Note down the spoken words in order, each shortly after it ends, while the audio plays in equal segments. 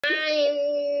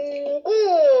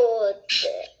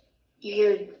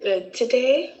You're good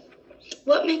today?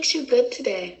 What makes you good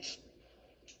today?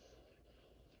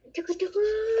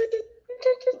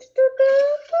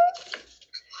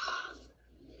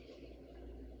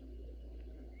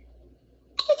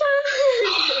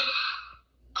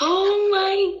 Oh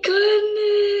my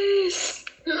goodness!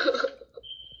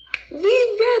 We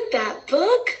read that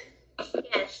book.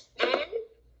 Yes,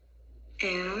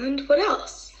 And what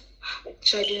else?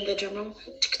 Should I do the drum roll?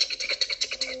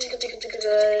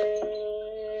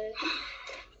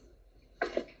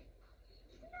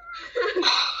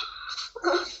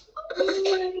 Oh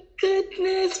my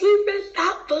goodness, we read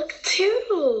that book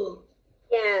too.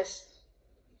 yes.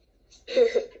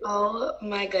 Oh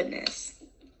my goodness.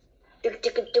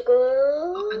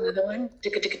 Another one.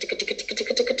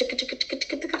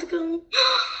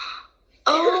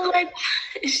 Oh my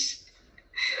gosh.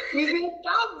 We read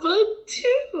that book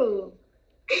too.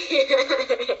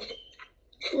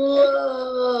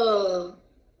 Whoa.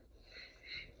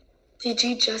 Did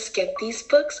you just get these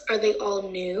books? Are they all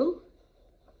new?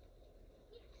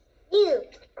 You.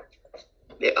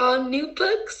 They're all new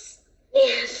books?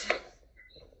 Yes.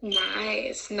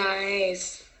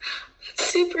 Nice.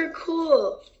 Super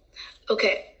cool.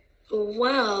 Okay,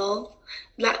 well,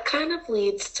 that kind of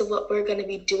leads to what we're going to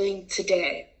be doing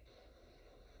today.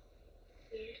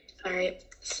 All right,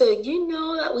 so you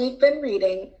know that we've been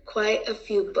reading quite a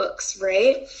few books,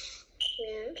 right?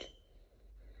 Yeah.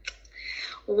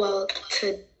 Well,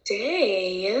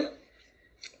 today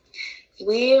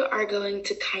we are going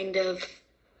to kind of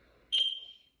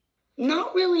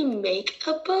not really make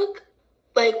a book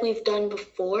like we've done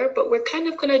before, but we're kind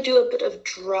of going to do a bit of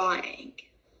drawing.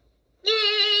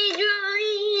 Yay,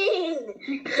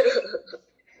 drawing!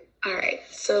 All right,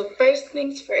 so first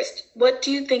things first, what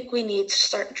do you think we need to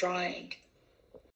start drawing?